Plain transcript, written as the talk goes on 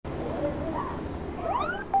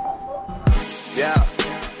Yeah.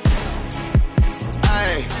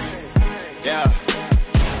 Ay. Yeah.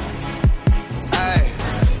 Ay.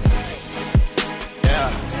 Yeah.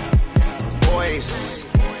 Boys.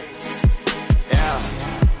 Yeah.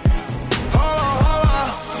 Hold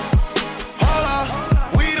on.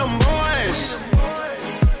 We them boys.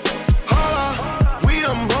 Hold on. We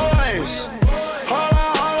them boys. Hold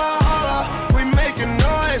on. We making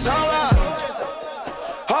noise. Hold on.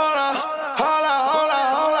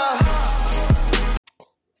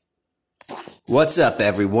 What's up,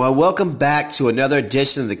 everyone? Welcome back to another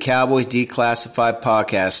edition of the Cowboys Declassified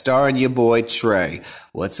Podcast, starring your boy Trey.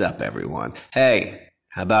 What's up, everyone? Hey,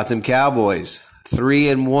 how about them Cowboys?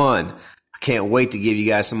 3-1. I can't wait to give you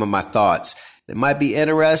guys some of my thoughts. It might be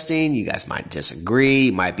interesting. You guys might disagree.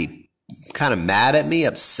 You might be kind of mad at me,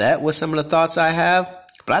 upset with some of the thoughts I have.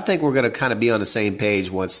 But I think we're going to kind of be on the same page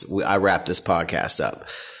once I wrap this podcast up.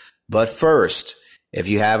 But first, if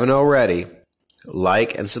you haven't already,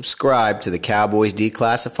 like and subscribe to the Cowboys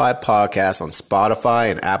Declassified Podcast on Spotify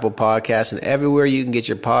and Apple Podcasts and everywhere you can get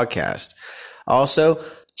your podcast. Also,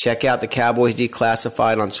 check out the Cowboys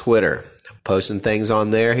Declassified on Twitter. I'm posting things on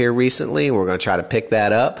there here recently. We're going to try to pick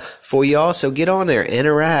that up for y'all. So get on there,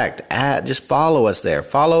 interact, just follow us there.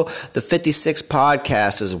 Follow the 56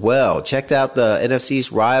 Podcast as well. Check out the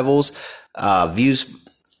NFC's Rivals Views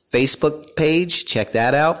Facebook page. Check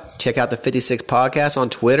that out. Check out the 56 Podcast on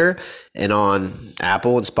Twitter and on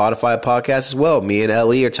Apple and Spotify podcasts as well. Me and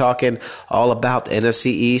Ellie are talking all about the NFC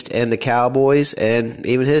East and the Cowboys and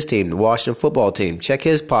even his team, the Washington football team. Check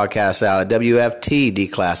his podcast out at WFT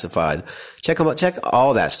Declassified. Check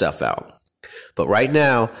all that stuff out. But right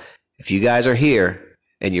now, if you guys are here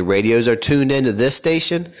and your radios are tuned into this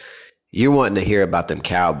station, you're wanting to hear about them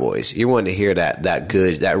Cowboys. You're wanting to hear that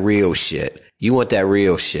good, that real shit. You want that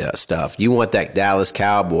real shit stuff. You want that Dallas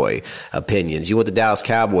Cowboy opinions. You want the Dallas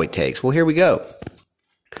Cowboy takes. Well, here we go.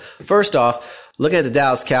 First off, looking at the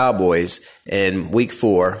Dallas Cowboys in week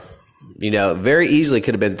 4, very easily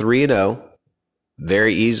could have been 3-0.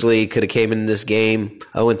 Very easily could have came in this game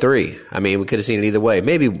 0-3. I mean, we could have seen it either way.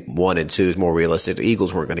 Maybe 1-2 is more realistic. The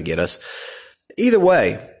Eagles weren't going to get us. Either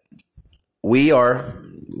way, we are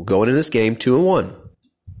going in this game 2-1.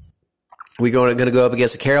 We're going to go up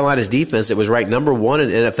against the Carolina's defense that was ranked number 1 in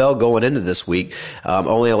NFL going into this week,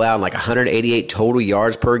 only allowing like 188 total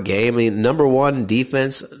yards per game. I mean, number 1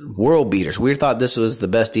 defense, world beaters. We thought this was the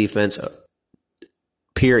best defense,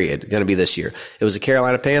 period, going to be this year. It was the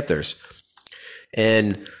Carolina Panthers.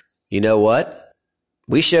 And you know what?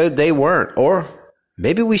 We showed they weren't. Or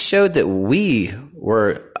maybe we showed that we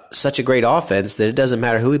were such a great offense that it doesn't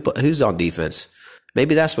matter who's on defense.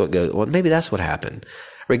 Maybe that's what goes. Well, maybe that's what happened.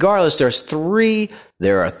 Regardless,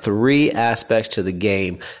 there are 3 aspects to the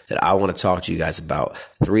game that I want to talk to you guys about.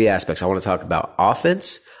 3 aspects. I want to talk about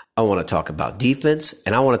offense, I want to talk about defense,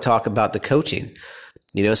 and I want to talk about the coaching.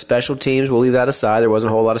 Special teams, we'll leave that aside. There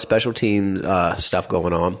wasn't a whole lot of special team stuff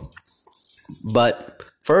going on. But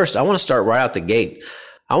first, I want to start right out the gate.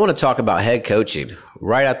 I want to talk about head coaching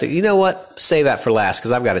right out the. You know what? Save that for last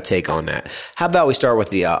because I've got a take on that. How about we start with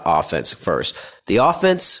the offense first? The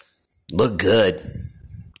offense looked good.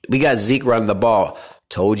 We got Zeke running the ball.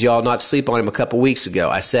 Told y'all not to sleep on him a couple weeks ago.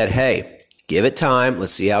 I said, hey, give it time.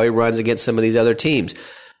 Let's see how he runs against some of these other teams.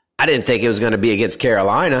 I didn't think it was going to be against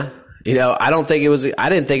Carolina. I didn't think it was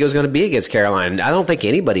going to be against Carolina. I don't think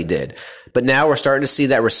anybody did. But now we're starting to see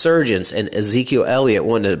that resurgence and Ezekiel Elliott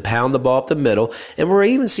wanting to pound the ball up the middle. And we're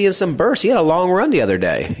even seeing some bursts. He had a long run the other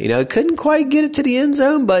day. Couldn't quite get it to the end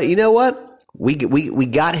zone. But you know what? We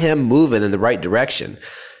got him moving in the right direction.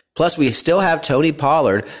 Plus, we still have Tony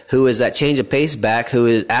Pollard, who is that change of pace back,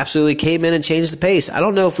 who absolutely came in and changed the pace. I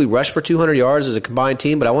don't know if we rushed for 200 yards as a combined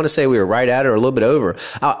team, but I want to say we were right at it or a little bit over.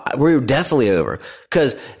 We were definitely over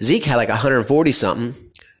because Zeke had like 140-something.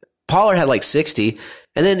 Pollard had like 60.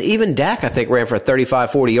 And then even Dak, I think, ran for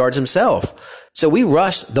 35, 40 yards himself. So we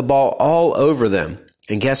rushed the ball all over them.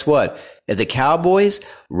 And guess what? If the Cowboys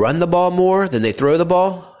run the ball more than they throw the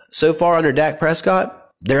ball so far under Dak Prescott,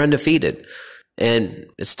 they're undefeated. And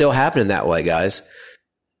it's still happening that way, guys.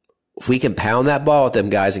 If we can pound that ball at them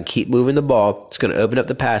guys and keep moving the ball, it's going to open up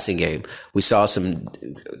the passing game. We saw some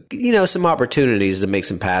opportunities to make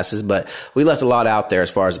some passes, but we left a lot out there as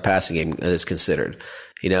far as the passing game is considered.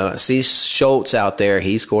 I see Schultz out there.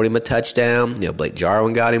 He scored him a touchdown. Blake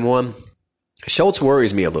Jarwin got him one. Schultz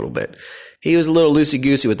worries me a little bit. He was a little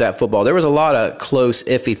loosey-goosey with that football. There was a lot of close,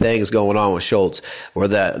 iffy things going on with Schultz where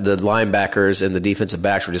the linebackers and the defensive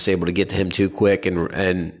backs were just able to get to him too quick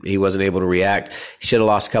and he wasn't able to react. He should have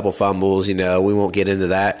lost a couple fumbles. We won't get into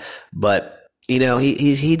that. But, he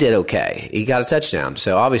did okay. He got a touchdown.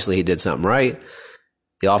 So obviously he did something right.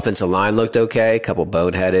 The offensive line looked okay, a couple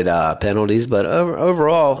boneheaded penalties, but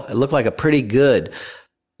overall, it looked like a pretty good,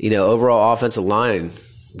 overall offensive line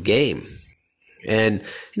game. And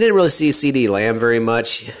you didn't really see CeeDee Lamb very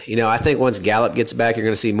much. I think once Gallup gets back, you're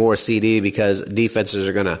going to see more CD because defenses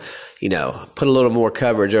are going to, put a little more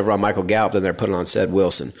coverage over on Michael Gallup than they're putting on Ced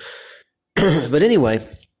Wilson. But anyway,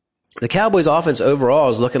 the Cowboys offense overall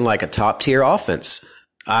is looking like a top-tier offense.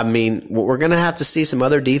 I mean, we're going to have to see some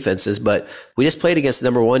other defenses, but we just played against the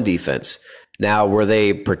number one defense. Now, were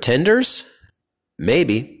they pretenders?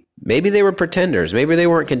 Maybe. Maybe they were pretenders. Maybe they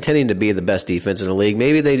weren't contending to be the best defense in the league.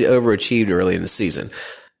 Maybe they overachieved early in the season.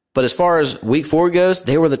 But as far as week 4 goes,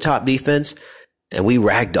 they were the top defense, and we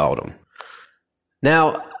ragdolled them.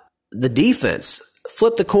 Now, the defense,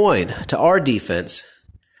 flip the coin to our defense.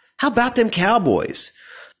 How about them Cowboys?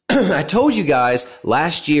 I told you guys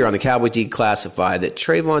last year on the Cowboys Declassified that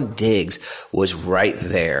Trayvon Diggs was right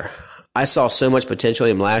there. I saw so much potential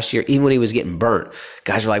in him last year, even when he was getting burnt.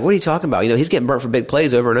 Guys were like, what are you talking about? He's getting burnt for big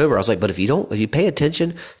plays over and over. I was like, but if you pay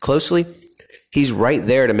attention closely, he's right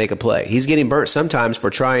there to make a play. He's getting burnt sometimes for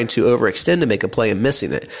trying to overextend to make a play and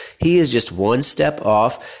missing it. He is just one step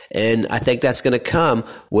off, and I think that's going to come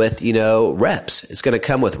with, reps. It's going to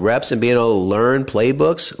come with reps and being able to learn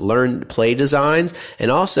playbooks, learn play designs, and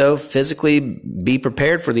also physically be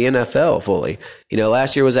prepared for the NFL fully.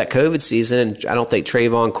 Last year was that COVID season, and I don't think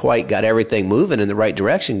Trayvon quite got everything moving in the right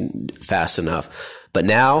direction fast enough. But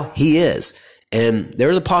now he is. And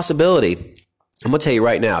there's a possibility. I'm going to tell you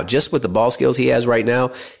right now, just with the ball skills he has right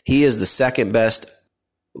now, he is the second best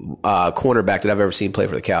cornerback that I've ever seen play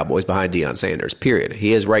for the Cowboys behind Deion Sanders, period.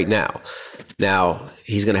 He is right now. Now,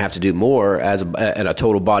 he's going to have to do more in a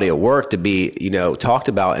total body of work to be, talked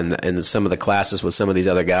about in some of the classes with some of these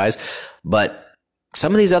other guys. But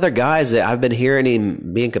some of these other guys that I've been hearing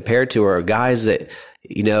him being compared to are guys that,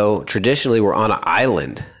 traditionally were on an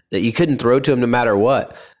island that you couldn't throw to him no matter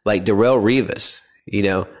what, like Darrelle Revis,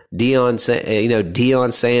 Deion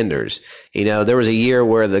Sanders. There was a year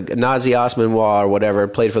where the Nazi Osmanwa or whatever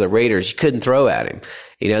played for the Raiders. You couldn't throw at him.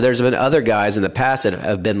 There's been other guys in the past that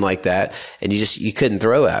have been like that, and you couldn't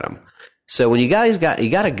throw at them. So when you got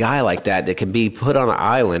a guy like that can be put on an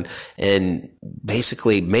island and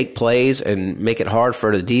basically make plays and make it hard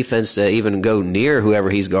for the defense to even go near whoever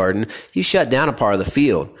he's guarding, you shut down a part of the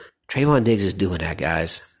field. Trayvon Diggs is doing that,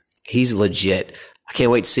 guys. He's legit. I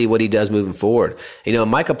can't wait to see what he does moving forward.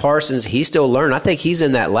 Micah Parsons, he's still learning. I think he's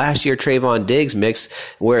in that last year Trayvon Diggs mix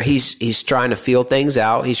where he's trying to feel things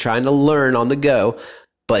out. He's trying to learn on the go,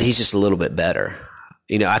 but he's just a little bit better.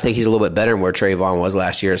 I think he's a little bit better than where Trayvon was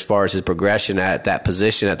last year as far as his progression at that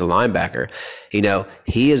position at the linebacker.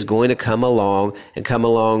 He is going to come along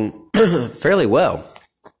fairly well.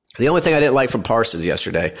 The only thing I didn't like from Parsons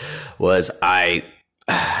yesterday was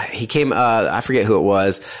he came, I forget who it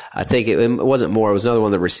was. I think it wasn't Moore. It was another one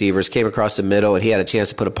of the receivers. Came across the middle, and he had a chance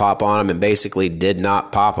to put a pop on him and basically did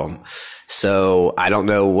not pop him. So I don't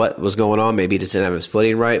know what was going on. Maybe he just didn't have his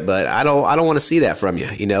footing right, but I don't want to see that from you.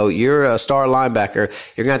 You're a star linebacker.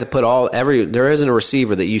 You're going to have to put there isn't a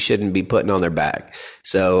receiver that you shouldn't be putting on their back.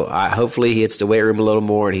 So hopefully he hits the weight room a little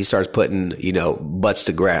more and he starts putting, butts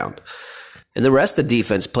to ground. And the rest of the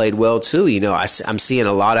defense played well, too. I'm seeing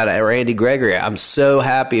a lot out of Randy Gregory. I'm so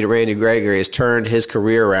happy that Randy Gregory has turned his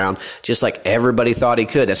career around just like everybody thought he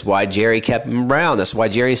could. That's why Jerry kept him around. That's why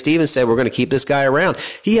Jerry and Stevens said, we're going to keep this guy around.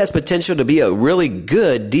 He has potential to be a really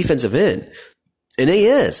good defensive end. And he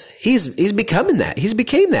is. He's becoming that. He's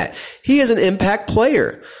became that. He is an impact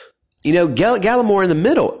player. Gallimore in the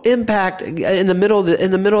middle, impact in the middle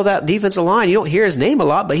of that defensive line. You don't hear his name a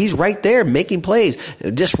lot, but he's right there making plays,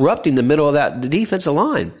 disrupting the middle of that defensive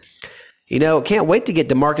line. Can't wait to get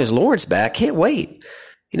DeMarcus Lawrence back. Can't wait.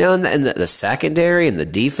 And the secondary and the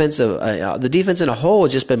defense in a whole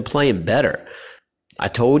has just been playing better. I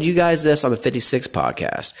told you guys this on the 56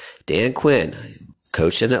 podcast. Dan Quinn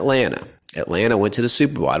coached in Atlanta. Atlanta went to the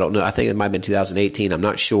Super Bowl. I don't know. I think it might have been 2018. I'm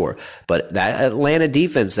not sure. But that Atlanta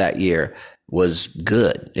defense that year was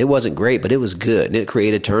good. It wasn't great, but it was good. And it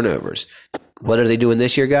created turnovers. What are they doing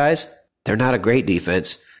this year, guys? They're not a great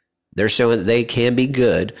defense. They're showing that they can be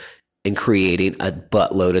good in creating a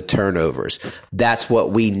buttload of turnovers. That's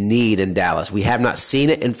what we need in Dallas. We have not seen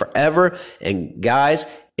it in forever. And guys,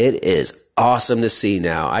 it is awesome to see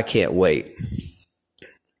now. I can't wait.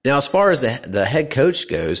 Now, as far as the head coach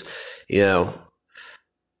goes,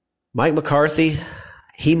 Mike McCarthy,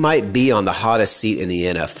 he might be on the hottest seat in the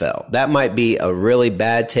NFL. That might be a really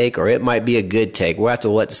bad take, or it might be a good take. We'll have to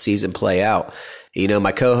let the season play out.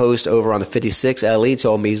 My co-host over on the 56, LE,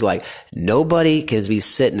 told me, he's like, nobody can be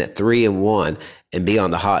sitting at 3-1 and be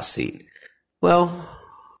on the hot seat. Well,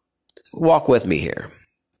 walk with me here.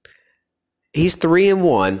 he's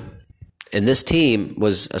 3-1. And this team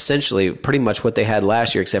was essentially pretty much what they had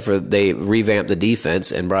last year, except for they revamped the defense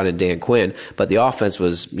and brought in Dan Quinn. But the offense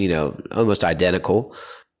was, almost identical.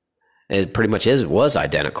 It pretty much was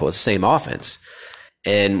identical. It's the same offense.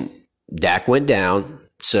 And Dak went down,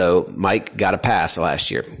 so Mike got a pass last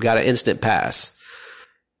year. Got an instant pass.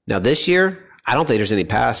 Now this year, I don't think there's any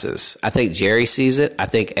passes. I think Jerry sees it. I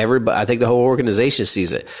think the whole organization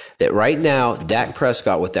sees it. That right now, Dak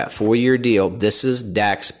Prescott with that 4-year deal, this is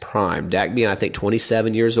Dak's prime. Dak being, I think,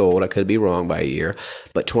 27 years old. I could be wrong by a year,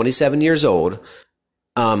 but 27 years old.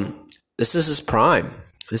 This is his prime.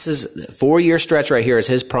 This is 4-year stretch right here is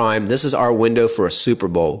his prime. This is our window for a Super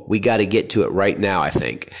Bowl. We got to get to it right now, I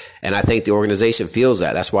think. And I think the organization feels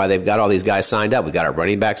that. That's why they've got all these guys signed up. We got our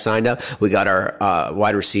running back signed up. We got our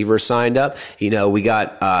wide receivers signed up. We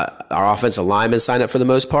got our offensive linemen signed up for the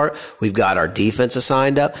most part. We've got our defensive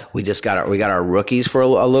signed up. We got our rookies for a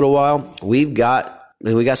little while. We got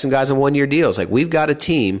some guys on 1-year deals. Like, we've got a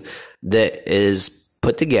team that is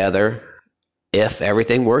put together. If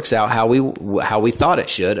everything works out how we thought it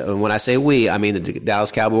should, and when I say we, I mean the Dallas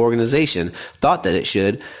Cowboy organization thought that it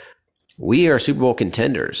should, we are Super Bowl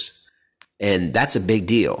contenders, and that's a big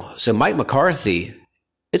deal. So Mike McCarthy,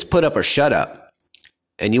 it's put up or shut up,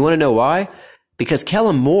 and you want to know why? Because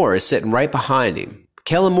Kellen Moore is sitting right behind him.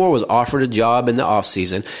 Kellen Moore was offered a job in the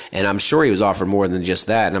offseason, and I'm sure he was offered more than just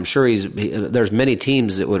that. And I'm sure there's many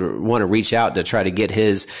teams that would want to reach out to try to get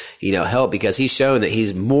his, help, because he's shown that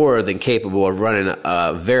he's more than capable of running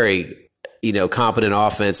a very, competent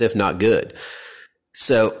offense, if not good.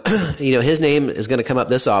 So, his name is going to come up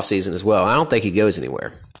this offseason as well. I don't think he goes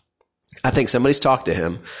anywhere. I think somebody's talked to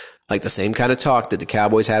him, like the same kind of talk that the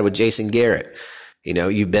Cowboys had with Jason Garrett.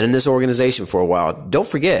 You've been in this organization for a while. Don't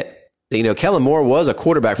forget, Kellen Moore was a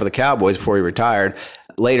quarterback for the Cowboys before he retired,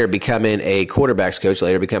 later becoming a quarterbacks coach,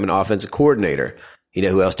 later becoming an offensive coordinator. You know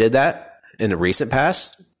who else did that in the recent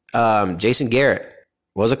past? Jason Garrett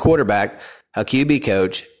was a quarterback, a QB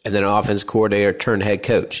coach, and then an offensive coordinator turned head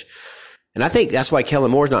coach. And I think that's why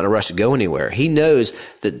Kellen Moore's not in a rush to go anywhere. He knows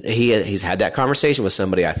that he's had that conversation with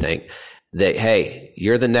somebody, I think, that, hey,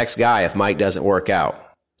 you're the next guy if Mike doesn't work out.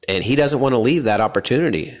 And he doesn't want to leave that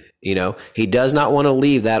opportunity. He does not want to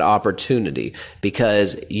leave that opportunity,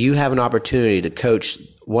 because you have an opportunity to coach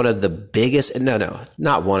one of the biggest,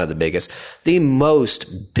 not one of the biggest, the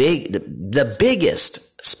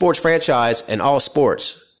biggest sports franchise in all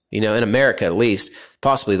sports, in America, at least,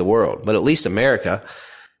 possibly the world, but at least America.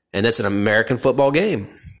 And it's an American football game.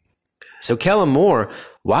 So Kellen Moore,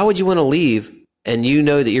 why would you want to leave? And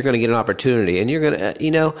that you're going to get an opportunity, and you're going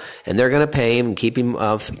to, and they're going to pay him and keep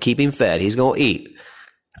him fed. He's going to eat.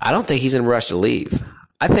 I don't think he's in a rush to leave.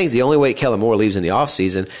 I think the only way Kellen Moore leaves in the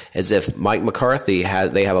offseason is if Mike McCarthy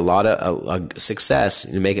they have a lot of success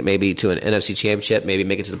and make it maybe to an NFC championship, maybe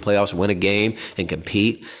make it to the playoffs, win a game, and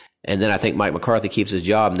compete. And then I think Mike McCarthy keeps his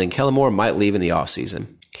job, and then Kellen Moore might leave in the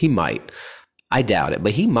offseason. He might. I doubt it,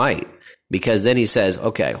 but he might. Because then he says,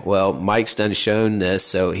 okay, well, Mike's done shown this,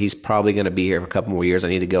 so he's probably going to be here for a couple more years. I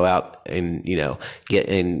need to go out and, get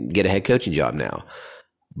a head coaching job now.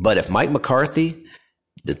 But if Mike McCarthy,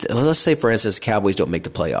 let's say, for instance, Cowboys don't make the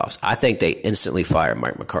playoffs, I think they instantly fire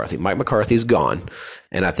Mike McCarthy. Mike McCarthy's gone,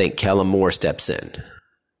 and I think Kellen Moore steps in.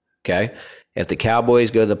 Okay? If the Cowboys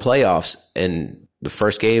go to the playoffs and the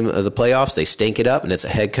first game of the playoffs, they stink it up and it's a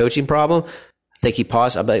head coaching problem, I think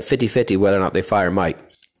I bet 50-50 whether or not they fire Mike.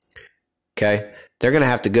 Okay, they're going to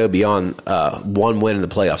have to go beyond one win in the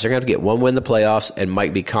playoffs. They're going to have to get one win in the playoffs and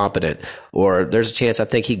Mike be competent, or there's a chance I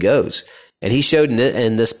think he goes. And he showed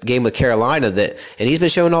in this game with Carolina that, and he's been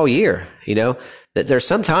showing all year, that there's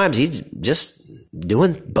sometimes he's just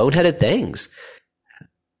doing boneheaded things.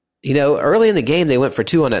 Early in the game, they went for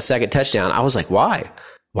 2 on that second touchdown. I was like, why?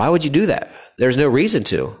 Why would you do that? There's no reason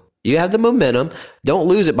to. You have the momentum. Don't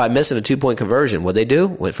lose it by missing a 2-point conversion. What'd they do?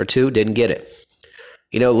 Went for 2, didn't get it.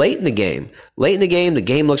 Late in the game, the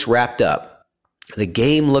game looks wrapped up.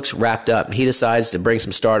 He decides to bring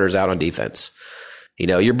some starters out on defense.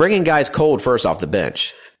 You're bringing guys cold first off the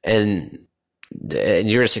bench, and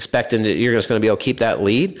you're just expecting that you're just going to be able to keep that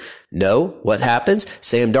lead. No, what happens?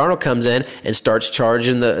 Sam Darnold comes in and starts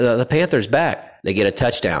charging the Panthers back. They get a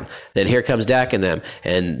touchdown. Then here comes Dak and them,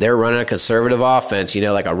 and they're running a conservative offense,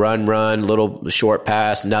 like a run, little short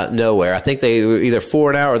pass, not nowhere. I think they were either 4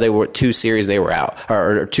 and out, or they were 2 series and they were out,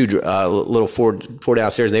 or 2 little 4 down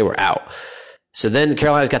series and they were out. So then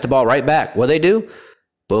Carolina's got the ball right back. What do they do?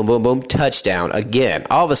 Boom, boom, boom, touchdown again.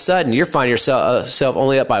 All of a sudden, you're finding yourself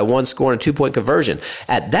only up by 1 score and a 2-point conversion.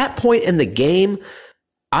 At that point in the game,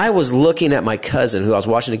 I was looking at my cousin who I was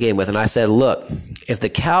watching the game with, and I said, look, if the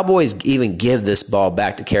Cowboys even give this ball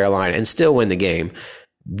back to Carolina and still win the game,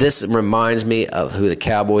 this reminds me of who the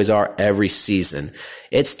Cowboys are every season.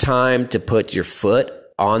 It's time to put your foot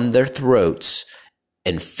on their throats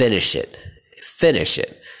and finish it. Finish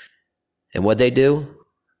it. And what they do?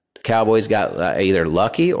 The Cowboys got either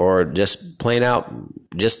lucky or just plain out,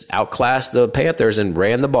 just outclassed the Panthers and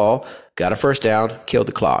ran the ball, got a first down, killed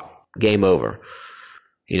the clock. Game over.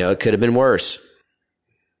 It could have been worse.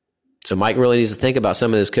 So Mike really needs to think about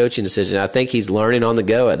some of his coaching decisions. I think he's learning on the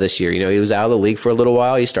go this year. He was out of the league for a little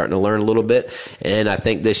while. He's starting to learn a little bit. And I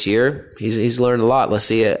think this year he's learned a lot. Let's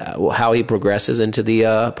see how he progresses into the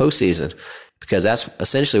postseason, because that's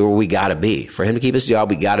essentially where we got to be. For him to keep his job,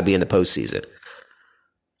 we got to be in the postseason.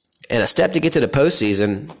 And a step to get to the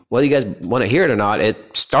postseason, whether you guys want to hear it or not,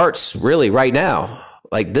 it starts really right now.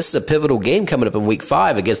 Like, this is a pivotal game coming up in week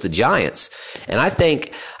 5 against the Giants. And I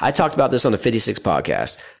think I talked about this on the 56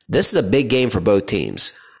 podcast. This is a big game for both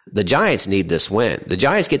teams. The Giants need this win. The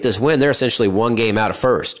Giants get this win, they're essentially one game out of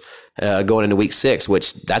first going into week 6,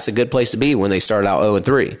 which that's a good place to be when they start out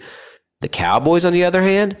 0-3. The Cowboys, on the other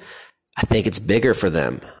hand, I think it's bigger for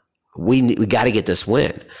them. We got to get this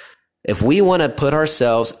win. If we want to put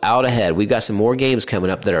ourselves out ahead, we've got some more games coming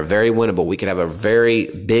up that are very winnable. We could have a very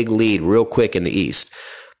big lead real quick in the East.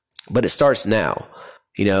 But it starts now.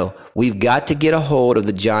 We've got to get a hold of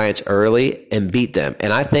the Giants early and beat them.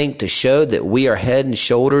 And I think to show that we are head and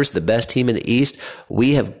shoulders the best team in the East,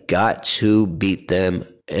 we have got to beat them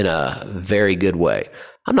in a very good way.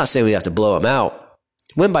 I'm not saying we have to blow them out.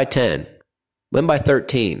 Win by 10. Win by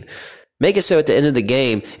 13. Make it so at the end of the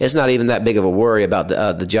game, it's not even that big of a worry about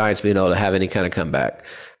the Giants being able to have any kind of comeback.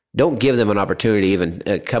 Don't give them an opportunity to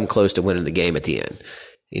even come close to winning the game at the end.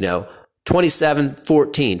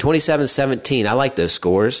 27-14, 27-17. I like those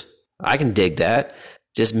scores. I can dig that.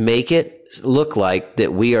 Just make it look like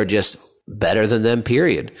that we are just better than them,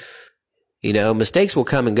 period. Mistakes will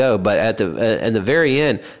come and go, but in the very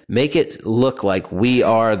end, make it look like we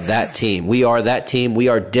are that team. We are that team. We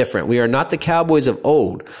are different. We are not the Cowboys of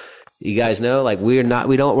old. You guys know, we're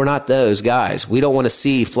not those guys. We don't want to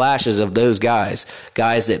see flashes of those guys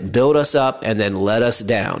that build us up and then let us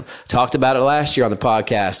down. Talked about it last year on the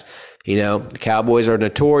podcast. The Cowboys are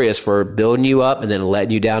notorious for building you up and then letting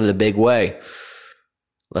you down in a big way.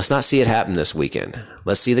 Let's not see it happen this weekend.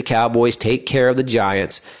 Let's see the Cowboys take care of the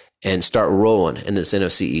Giants and start rolling in this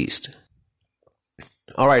NFC East.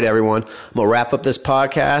 All right, everyone. I'm going to wrap up this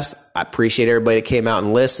podcast. I appreciate everybody that came out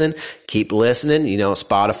and listened. Keep listening.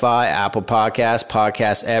 Spotify, Apple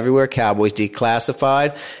Podcasts everywhere, Cowboys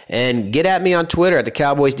Declassified. And get at me on Twitter at the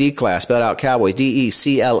Cowboys Declass, spelled out Cowboys,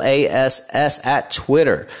 DECLASS at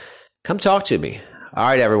Twitter. Come talk to me. All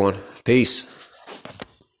right, everyone. Peace.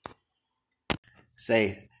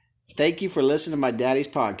 Say, thank you for listening to my daddy's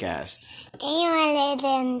podcast. Thank you for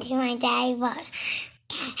listening to my daddy's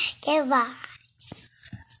podcast. Goodbye.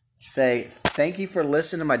 Say, thank you for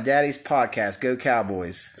listening to my daddy's podcast. Go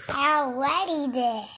Cowboys. I already did.